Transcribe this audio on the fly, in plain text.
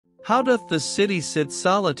How doth the city sit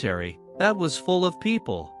solitary, that was full of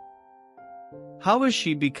people? How is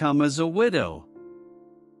she become as a widow?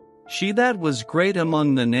 She that was great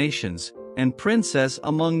among the nations, and princess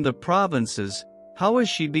among the provinces, how is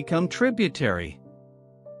she become tributary?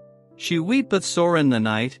 She weepeth sore in the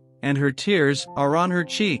night, and her tears are on her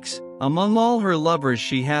cheeks. Among all her lovers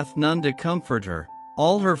she hath none to comfort her.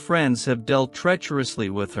 All her friends have dealt treacherously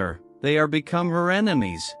with her, they are become her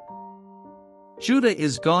enemies. Judah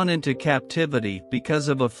is gone into captivity because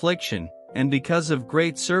of affliction, and because of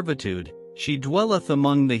great servitude. She dwelleth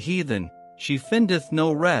among the heathen, she findeth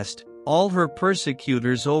no rest, all her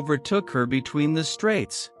persecutors overtook her between the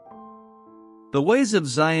straits. The ways of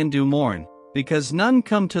Zion do mourn, because none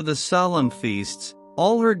come to the solemn feasts.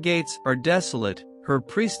 All her gates are desolate, her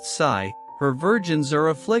priests sigh, her virgins are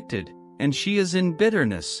afflicted, and she is in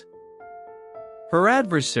bitterness. Her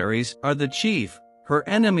adversaries are the chief, her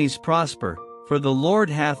enemies prosper, for the Lord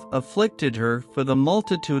hath afflicted her for the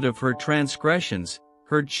multitude of her transgressions.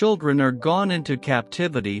 Her children are gone into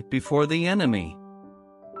captivity before the enemy.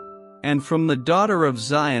 And from the daughter of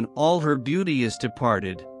Zion all her beauty is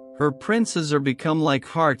departed, her princes are become like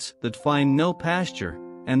harts that find no pasture,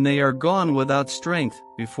 and they are gone without strength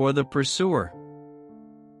before the pursuer.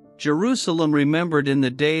 Jerusalem remembered in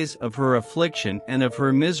the days of her affliction and of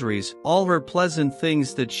her miseries all her pleasant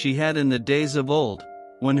things that she had in the days of old,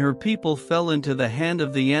 when her people fell into the hand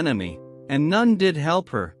of the enemy, and none did help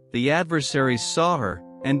her. The adversaries saw her,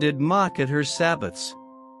 and did mock at her Sabbaths.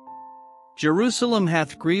 Jerusalem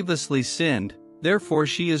hath grievously sinned, therefore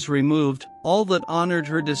she is removed. All that honored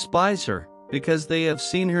her despise her, because they have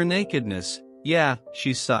seen her nakedness. Yea,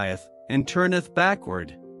 she sigheth, and turneth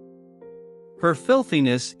backward. Her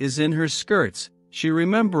filthiness is in her skirts, she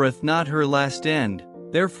remembereth not her last end,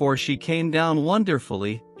 therefore she came down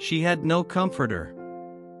wonderfully, she had no comforter.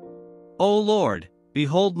 O Lord,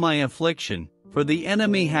 behold my affliction, for the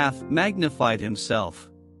enemy hath magnified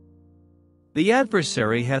himself. The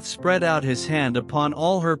adversary hath spread out his hand upon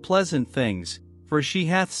all her pleasant things, for she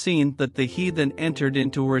hath seen that the heathen entered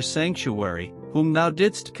into her sanctuary, whom thou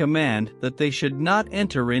didst command that they should not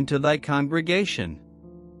enter into thy congregation.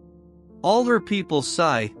 All her people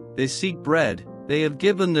sigh, they seek bread, they have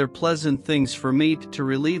given their pleasant things for meat to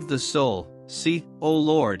relieve the soul. See, O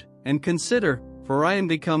Lord, and consider, for I am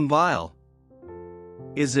become vile.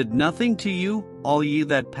 Is it nothing to you, all ye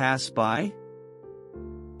that pass by?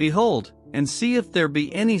 Behold, and see if there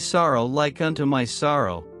be any sorrow like unto my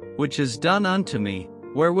sorrow, which is done unto me,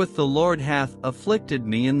 wherewith the Lord hath afflicted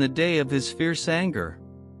me in the day of his fierce anger.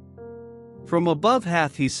 From above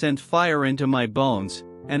hath he sent fire into my bones,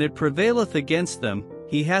 and it prevaileth against them.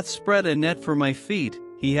 He hath spread a net for my feet,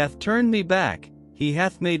 he hath turned me back, he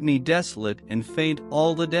hath made me desolate and faint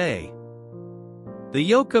all the day. The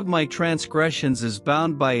yoke of my transgressions is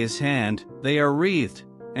bound by his hand, they are wreathed,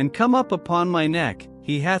 and come up upon my neck.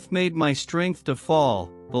 He hath made my strength to fall,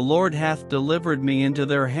 the Lord hath delivered me into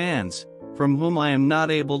their hands, from whom I am not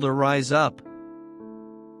able to rise up.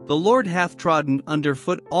 The Lord hath trodden under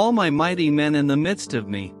foot all my mighty men in the midst of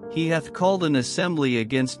me, he hath called an assembly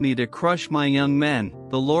against me to crush my young men.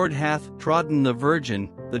 The Lord hath trodden the virgin,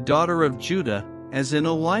 the daughter of Judah, as in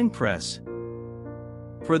a winepress.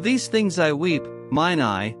 For these things I weep, mine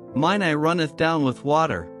eye runneth down with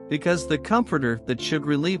water, because the Comforter that should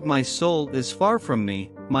relieve my soul is far from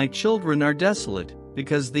me. My children are desolate,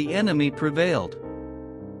 because the enemy prevailed.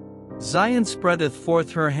 Zion spreadeth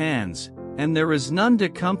forth her hands, and there is none to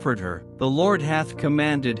comfort her. The Lord hath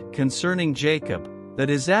commanded concerning Jacob, that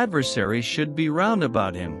his adversaries should be round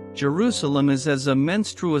about him. Jerusalem is as a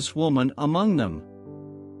menstruous woman among them.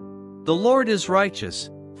 The Lord is righteous,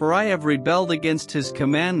 for I have rebelled against his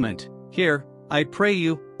commandment. Hear, I pray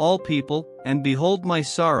you, all people, and behold my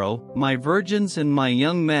sorrow. My virgins and my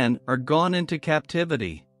young men are gone into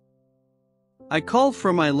captivity. I called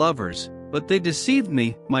for my lovers, but they deceived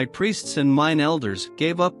me. My priests and mine elders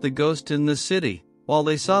gave up the ghost in the city, while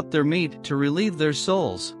they sought their meat to relieve their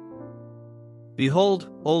souls. Behold,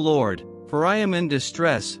 O Lord, for I am in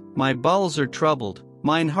distress, my bowels are troubled,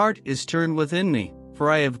 mine heart is turned within me, for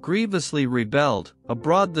I have grievously rebelled.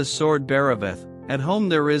 Abroad the sword beareth, at home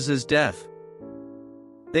there is death.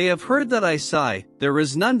 They have heard that I sigh, there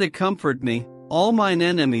is none to comfort me. All mine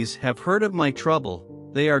enemies have heard of my trouble,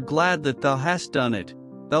 they are glad that thou hast done it.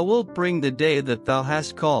 Thou wilt bring the day that thou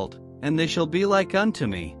hast called, and they shall be like unto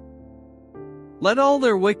me. Let all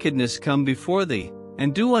their wickedness come before thee,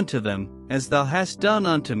 and do unto them, as thou hast done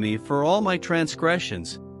unto me for all my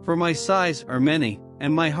transgressions, for my sighs are many,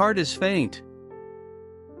 and my heart is faint.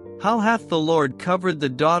 How hath the Lord covered the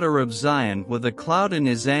daughter of Zion with a cloud in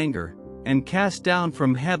his anger, and cast down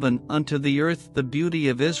from heaven unto the earth the beauty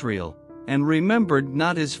of Israel, and remembered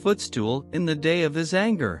not his footstool in the day of his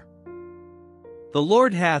anger. The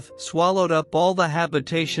Lord hath swallowed up all the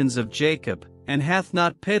habitations of Jacob, and hath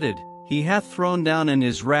not pitied. He hath thrown down in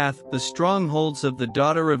his wrath the strongholds of the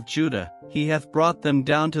daughter of Judah, he hath brought them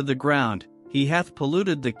down to the ground, he hath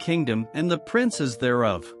polluted the kingdom and the princes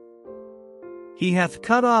thereof. He hath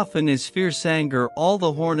cut off in his fierce anger all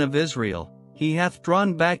the horn of Israel, he hath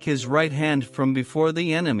drawn back his right hand from before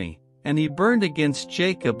the enemy, and he burned against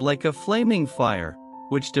Jacob like a flaming fire,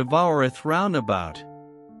 which devoureth round about.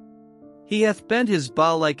 He hath bent his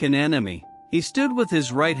bow like an enemy, he stood with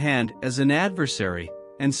his right hand as an adversary,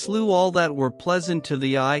 and slew all that were pleasant to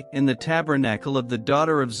the eye in the tabernacle of the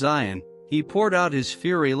daughter of Zion, he poured out his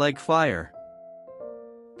fury like fire.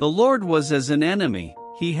 The Lord was as an enemy,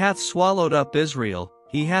 he hath swallowed up Israel,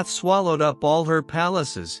 he hath swallowed up all her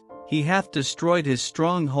palaces, he hath destroyed his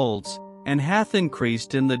strongholds, and hath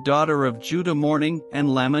increased in the daughter of Judah mourning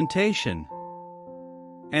and lamentation.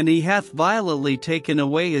 And he hath violently taken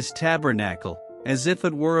away his tabernacle, as if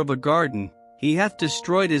it were of a garden, he hath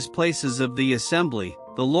destroyed his places of the assembly,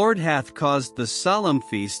 the Lord hath caused the solemn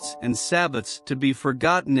feasts and Sabbaths to be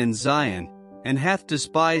forgotten in Zion, and hath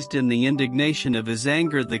despised in the indignation of his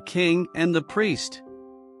anger the king and the priest.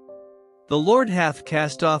 The Lord hath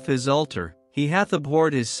cast off his altar, he hath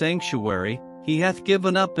abhorred his sanctuary, he hath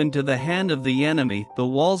given up into the hand of the enemy the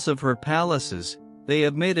walls of her palaces, they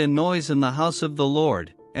have made a noise in the house of the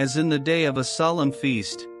Lord, as in the day of a solemn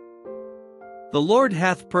feast. The Lord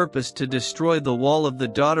hath purposed to destroy the wall of the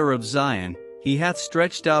daughter of Zion, he hath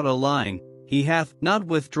stretched out a line, he hath not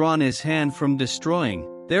withdrawn his hand from destroying,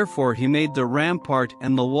 therefore he made the rampart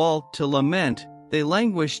and the wall to lament, they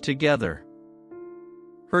languish together.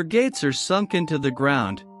 Her gates are sunk into the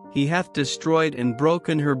ground, he hath destroyed and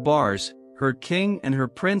broken her bars, her king and her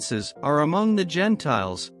princes are among the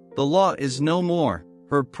Gentiles, the law is no more,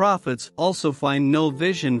 her prophets also find no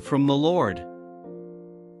vision from the Lord.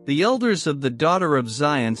 The elders of the daughter of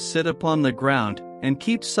Zion sit upon the ground, and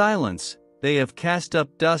keep silence, they have cast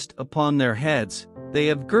up dust upon their heads, they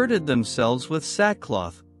have girded themselves with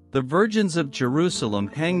sackcloth, the virgins of Jerusalem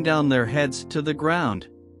hang down their heads to the ground.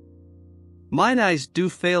 Mine eyes do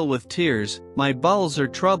fail with tears, my bowels are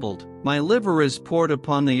troubled, my liver is poured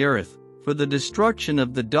upon the earth, for the destruction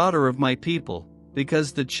of the daughter of my people,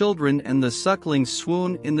 because the children and the sucklings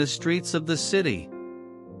swoon in the streets of the city.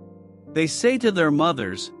 They say to their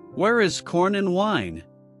mothers, where is corn and wine?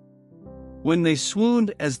 When they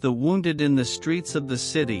swooned as the wounded in the streets of the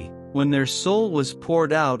city, when their soul was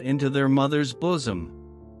poured out into their mother's bosom.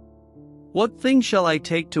 What thing shall I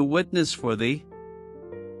take to witness for thee?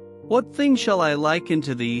 What thing shall I liken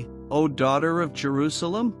to thee, O daughter of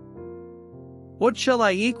Jerusalem? What shall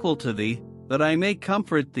I equal to thee, that I may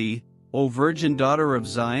comfort thee, O virgin daughter of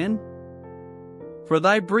Zion? For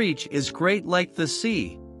thy breach is great like the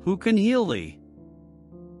sea, who can heal thee?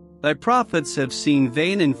 Thy prophets have seen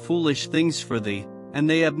vain and foolish things for thee, and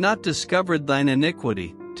they have not discovered thine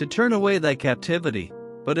iniquity, to turn away thy captivity,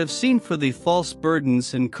 but have seen for thee false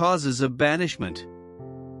burdens and causes of banishment.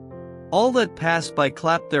 All that pass by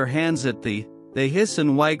clap their hands at thee, they hiss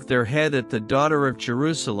and wag their head at the daughter of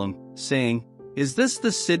Jerusalem, saying, is this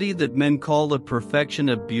the city that men call the perfection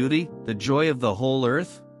of beauty, the joy of the whole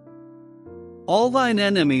earth? All thine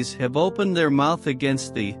enemies have opened their mouth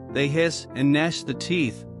against thee, they hiss and gnash the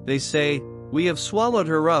teeth, they say, we have swallowed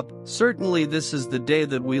her up, certainly this is the day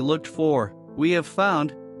that we looked for, we have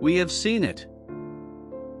found, we have seen it.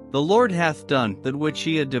 The Lord hath done that which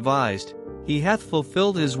he had devised, he hath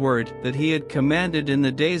fulfilled his word that he had commanded in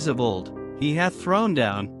the days of old, he hath thrown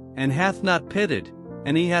down, and hath not pitied,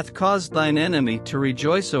 and he hath caused thine enemy to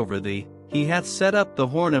rejoice over thee, he hath set up the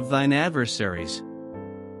horn of thine adversaries.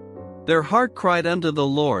 Their heart cried unto the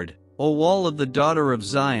Lord, O wall of the daughter of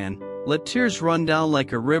Zion, let tears run down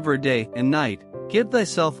like a river day and night, give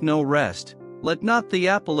thyself no rest, let not the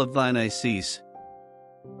apple of thine eye cease.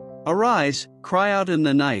 Arise, cry out in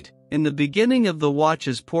the night, in the beginning of the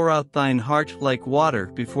watches pour out thine heart like water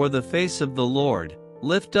before the face of the Lord,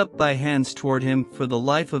 lift up thy hands toward him for the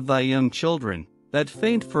life of thy young children, that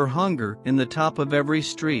faint for hunger in the top of every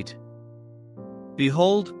street.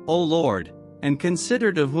 Behold, O Lord, and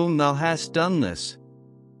consider to whom thou hast done this.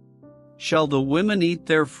 Shall the women eat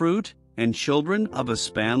their fruit, and children of a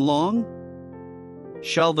span long?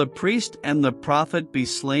 Shall the priest and the prophet be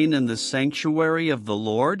slain in the sanctuary of the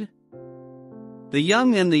Lord? The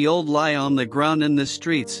young and the old lie on the ground in the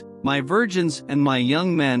streets, my virgins and my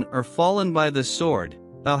young men are fallen by the sword,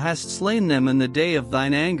 thou hast slain them in the day of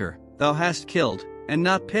thine anger, thou hast killed, and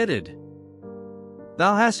not pitied.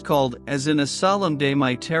 Thou hast called as in a solemn day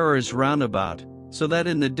my terrors round about, so that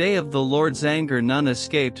in the day of the Lord's anger none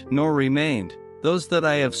escaped nor remained. Those that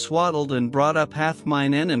I have swaddled and brought up hath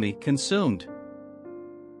mine enemy consumed.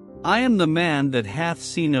 I am the man that hath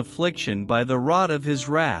seen affliction by the rod of his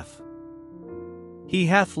wrath. He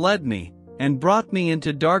hath led me, and brought me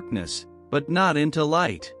into darkness, but not into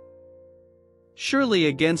light. Surely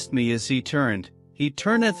against me is he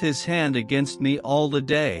turneth his hand against me all the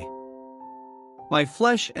day. My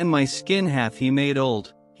flesh and my skin hath he made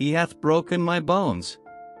old, he hath broken my bones.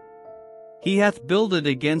 He hath builded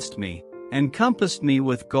against me, and compassed me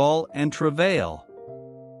with gall and travail.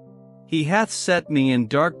 He hath set me in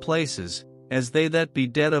dark places, as they that be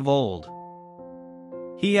dead of old.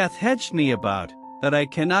 He hath hedged me about, that I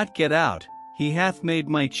cannot get out, he hath made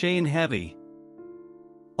my chain heavy.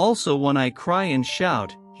 Also when I cry and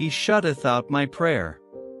shout, he shutteth out my prayer.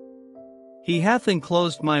 He hath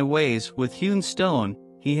enclosed my ways with hewn stone,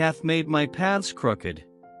 he hath made my paths crooked.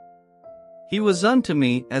 He was unto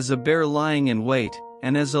me as a bear lying in wait,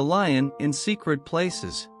 and as a lion in secret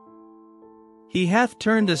places. He hath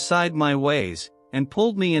turned aside my ways, and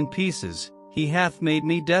pulled me in pieces, he hath made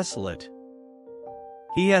me desolate.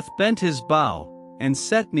 He hath bent his bow, and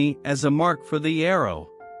set me as a mark for the arrow.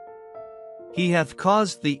 He hath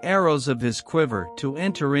caused the arrows of his quiver to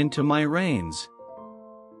enter into my reins.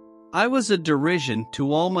 I was a derision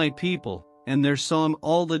to all my people, and their song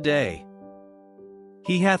all the day.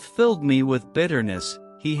 He hath filled me with bitterness,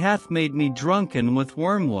 he hath made me drunken with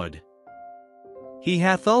wormwood. He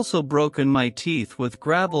hath also broken my teeth with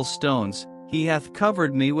gravel stones, he hath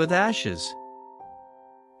covered me with ashes.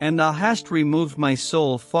 And thou hast removed my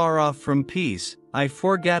soul far off from peace, I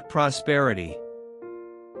forgat prosperity.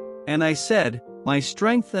 And I said, my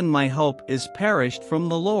strength and my hope is perished from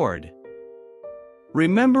the Lord.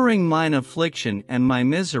 Remembering mine affliction and my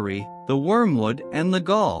misery, the wormwood and the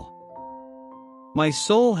gall. My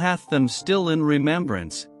soul hath them still in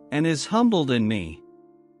remembrance, and is humbled in me.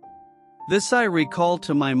 This I recall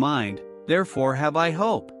to my mind, therefore have I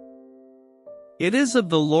hope. It is of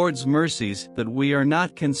the Lord's mercies that we are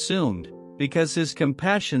not consumed, because his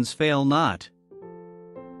compassions fail not.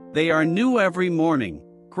 They are new every morning,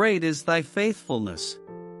 great is thy faithfulness.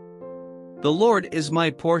 The Lord is my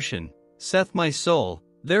portion, saith my soul,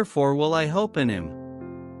 therefore will I hope in him.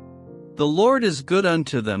 The Lord is good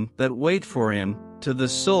unto them that wait for him, to the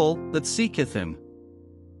soul that seeketh him.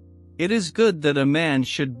 It is good that a man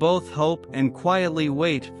should both hope and quietly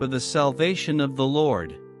wait for the salvation of the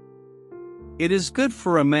Lord. It is good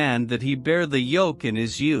for a man that he bear the yoke in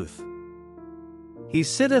his youth. He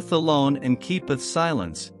sitteth alone and keepeth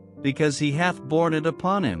silence, because he hath borne it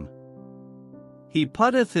upon him. He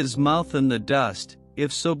putteth his mouth in the dust,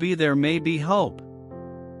 if so be there may be hope.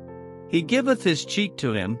 He giveth his cheek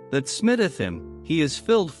to him that smitteth him, he is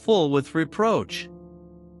filled full with reproach.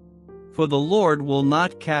 For the Lord will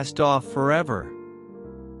not cast off forever.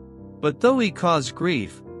 But though he cause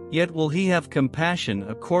grief, yet will he have compassion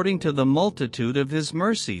according to the multitude of his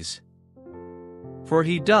mercies. For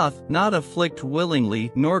he doth not afflict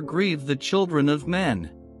willingly nor grieve the children of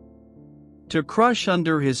men. To crush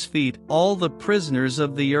under his feet all the prisoners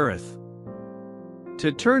of the earth.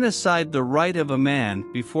 To turn aside the right of a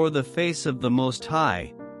man before the face of the Most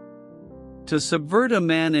High. To subvert a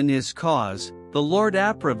man in his cause, the Lord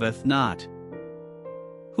approveth not.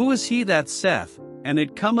 Who is he that saith, and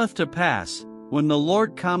it cometh to pass, when the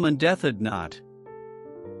Lord commendeth it not?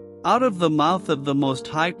 Out of the mouth of the Most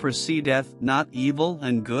High proceedeth not evil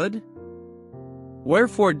and good?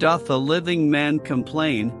 Wherefore doth a living man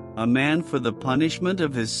complain, a man for the punishment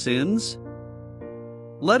of his sins?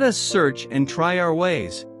 Let us search and try our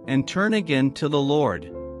ways, and turn again to the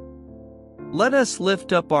Lord. Let us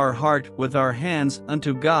lift up our heart with our hands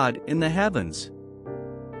unto God in the heavens.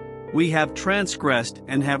 We have transgressed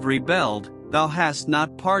and have rebelled, thou hast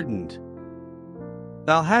not pardoned.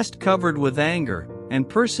 Thou hast covered with anger, and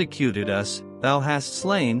persecuted us, thou hast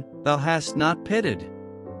slain, thou hast not pitied.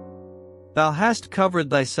 Thou hast covered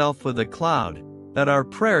thyself with a cloud, that our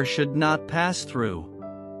prayer should not pass through.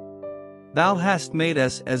 Thou hast made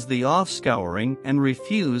us as the offscouring and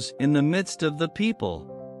refuse in the midst of the people.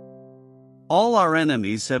 All our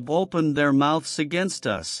enemies have opened their mouths against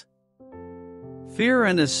us. Fear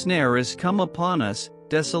and a snare is come upon us,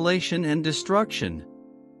 desolation and destruction.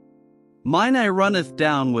 Mine eye runneth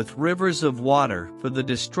down with rivers of water for the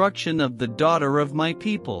destruction of the daughter of my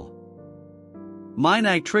people. Mine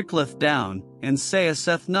eye trickleth down, and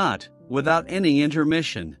saith not, without any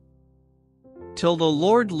intermission. Till the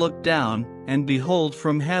Lord look down, and behold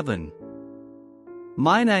from heaven.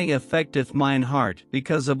 Mine eye affecteth mine heart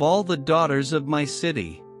because of all the daughters of my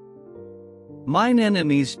city. Mine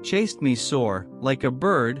enemies chased me sore, like a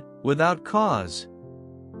bird, without cause.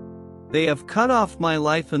 They have cut off my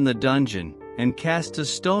life in the dungeon, and cast a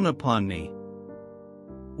stone upon me.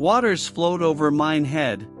 Waters flowed over mine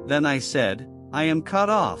head, then I said, I am cut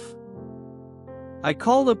off. I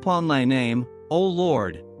called upon thy name, O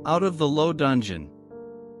Lord, out of the low dungeon.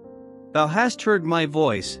 Thou hast heard my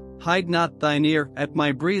voice, hide not thine ear at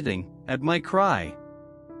my breathing, at my cry.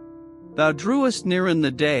 Thou drewest near in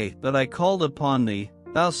the day that I called upon thee,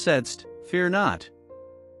 thou saidst, Fear not.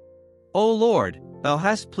 O Lord, thou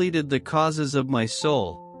hast pleaded the causes of my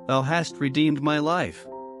soul, thou hast redeemed my life.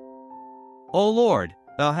 O Lord,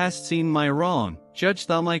 thou hast seen my wrong, judge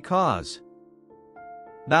thou my cause.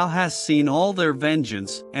 Thou hast seen all their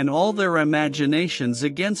vengeance and all their imaginations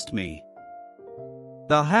against me.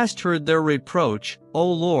 Thou hast heard their reproach,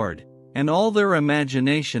 O Lord, and all their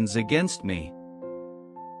imaginations against me.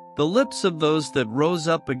 The lips of those that rose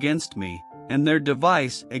up against me, and their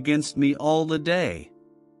device against me all the day.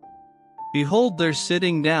 Behold their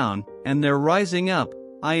sitting down, and their rising up,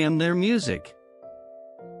 I am their music.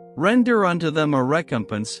 Render unto them a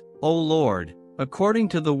recompense, O Lord, according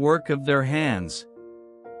to the work of their hands.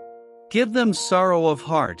 Give them sorrow of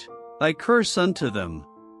heart, thy curse unto them.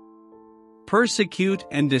 Persecute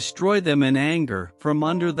and destroy them in anger from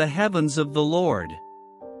under the heavens of the Lord.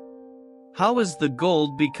 How is the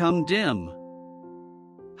gold become dim?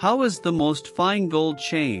 How is the most fine gold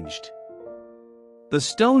changed? The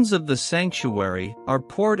stones of the sanctuary are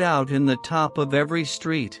poured out in the top of every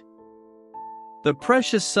street. The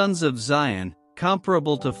precious sons of Zion,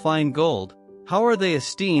 comparable to fine gold, how are they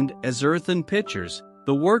esteemed as earthen pitchers,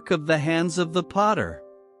 the work of the hands of the potter?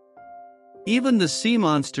 Even the sea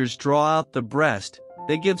monsters draw out the breast,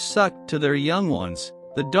 they give suck to their young ones.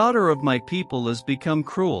 The daughter of my people is become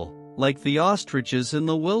cruel, like the ostriches in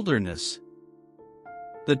the wilderness.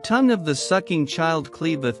 The tongue of the sucking child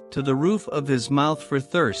cleaveth to the roof of his mouth for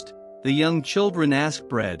thirst, the young children ask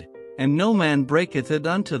bread, and no man breaketh it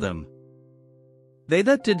unto them. They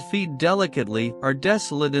that did feed delicately are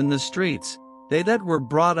desolate in the streets, they that were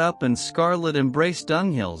brought up in scarlet embrace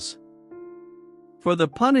dunghills. For the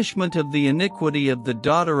punishment of the iniquity of the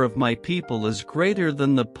daughter of my people is greater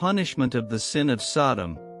than the punishment of the sin of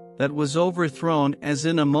Sodom, that was overthrown as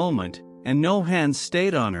in a moment, and no hand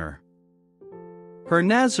stayed on her. Her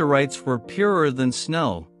Nazarites were purer than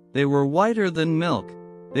snow, they were whiter than milk,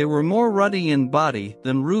 they were more ruddy in body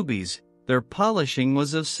than rubies, their polishing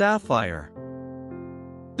was of sapphire.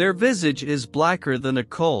 Their visage is blacker than a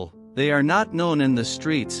coal, they are not known in the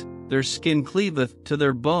streets, their skin cleaveth to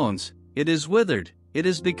their bones, it is withered, it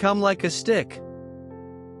is become like a stick.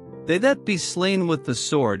 They that be slain with the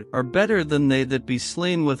sword are better than they that be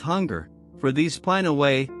slain with hunger, for these pine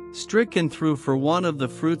away, stricken through for want of the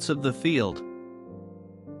fruits of the field.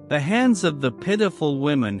 The hands of the pitiful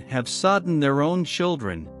women have sodden their own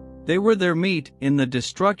children, they were their meat in the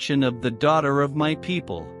destruction of the daughter of my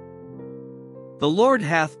people. The Lord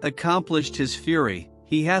hath accomplished his fury,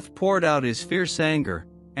 he hath poured out his fierce anger,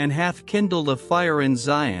 and hath kindled a fire in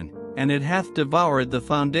Zion, and it hath devoured the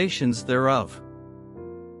foundations thereof.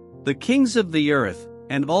 The kings of the earth,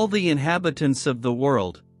 and all the inhabitants of the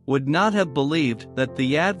world, would not have believed that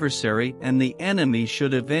the adversary and the enemy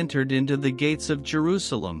should have entered into the gates of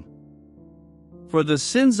Jerusalem. For the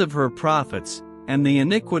sins of her prophets, and the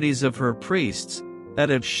iniquities of her priests, that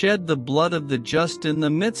have shed the blood of the just in the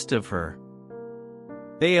midst of her.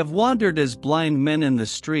 They have wandered as blind men in the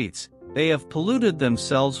streets, they have polluted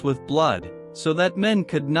themselves with blood, so that men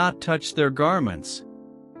could not touch their garments.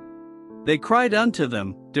 They cried unto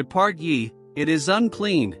them, Depart ye, it is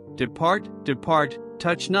unclean, depart, depart,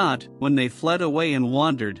 touch not. When they fled away and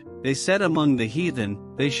wandered, they said among the heathen,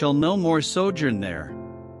 They shall no more sojourn there.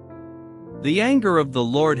 The anger of the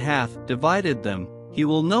Lord hath divided them, he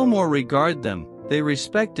will no more regard them, they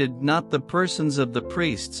respected not the persons of the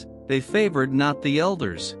priests, they favored not the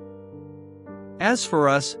elders. As for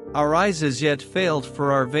us, our eyes as yet failed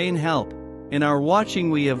for our vain help, in our watching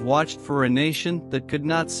we have watched for a nation that could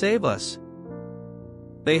not save us.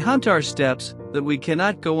 They hunt our steps, that we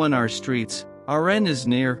cannot go in our streets, our end is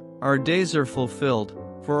near, our days are fulfilled,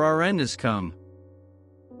 for our end is come.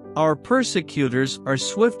 Our persecutors are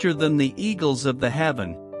swifter than the eagles of the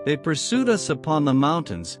heaven, they pursued us upon the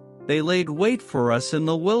mountains, they laid wait for us in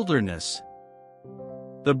the wilderness.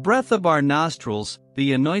 The breath of our nostrils,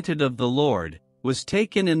 the anointed of the Lord, was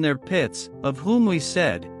taken in their pits, of whom we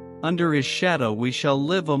said, Under his shadow we shall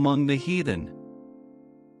live among the heathen.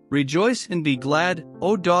 Rejoice and be glad,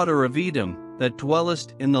 O daughter of Edom, that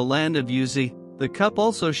dwellest in the land of Uzi, the cup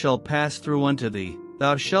also shall pass through unto thee,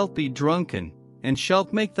 thou shalt be drunken, and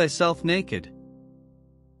shalt make thyself naked.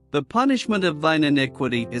 The punishment of thine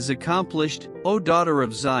iniquity is accomplished, O daughter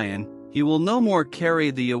of Zion. He will no more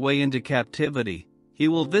carry thee away into captivity. He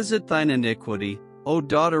will visit thine iniquity, O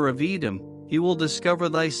daughter of Edom. He will discover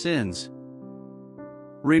thy sins.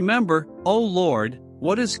 Remember, O Lord,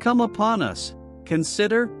 what has come upon us.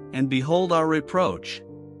 Consider, and behold our reproach.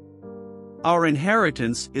 Our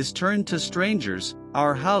inheritance is turned to strangers,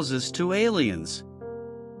 our houses to aliens.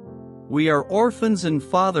 We are orphans and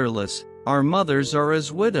fatherless, our mothers are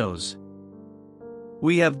as widows.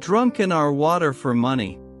 We have drunken our water for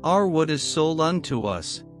money, our wood is sold unto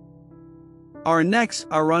us. Our necks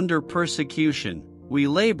are under persecution, we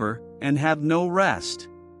labor, and have no rest.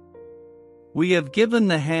 We have given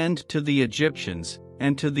the hand to the Egyptians,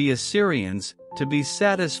 and to the Assyrians, to be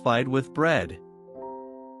satisfied with bread.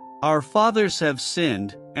 Our fathers have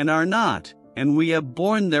sinned, and are not, and we have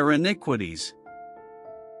borne their iniquities.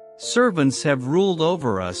 Servants have ruled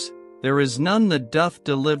over us, there is none that doth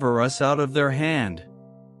deliver us out of their hand.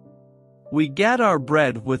 We gat our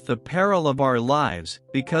bread with the peril of our lives,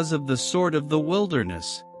 because of the sword of the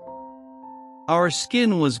wilderness. Our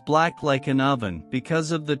skin was black like an oven,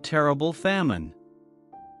 because of the terrible famine.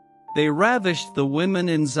 They ravished the women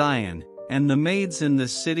in Zion, and the maids in the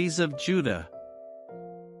cities of Judah.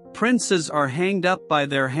 Princes are hanged up by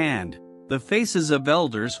their hand, the faces of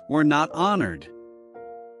elders were not honored.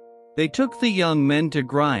 They took the young men to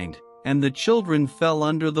grind, and the children fell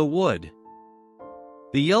under the wood.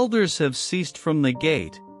 The elders have ceased from the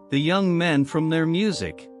gate, the young men from their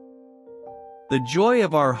music. The joy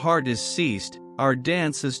of our heart is ceased, our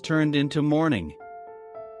dance is turned into mourning.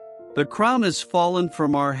 The crown is fallen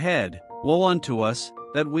from our head, woe unto us,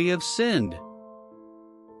 that we have sinned.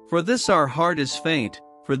 For this our heart is faint,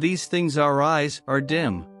 for these things our eyes are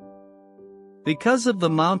dim. Because of the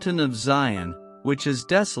mountain of Zion, which is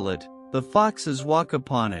desolate, the foxes walk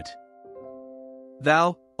upon it.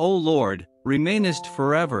 Thou, O Lord, remainest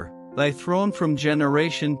forever, thy throne from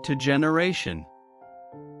generation to generation.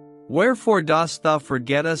 Wherefore dost thou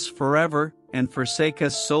forget us forever, and forsake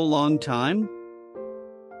us so long time?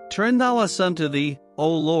 Turn thou us unto thee,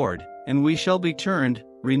 O Lord, and we shall be turned,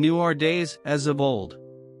 renew our days as of old.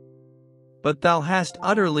 But thou hast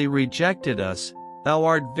utterly rejected us, thou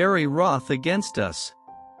art very wroth against us.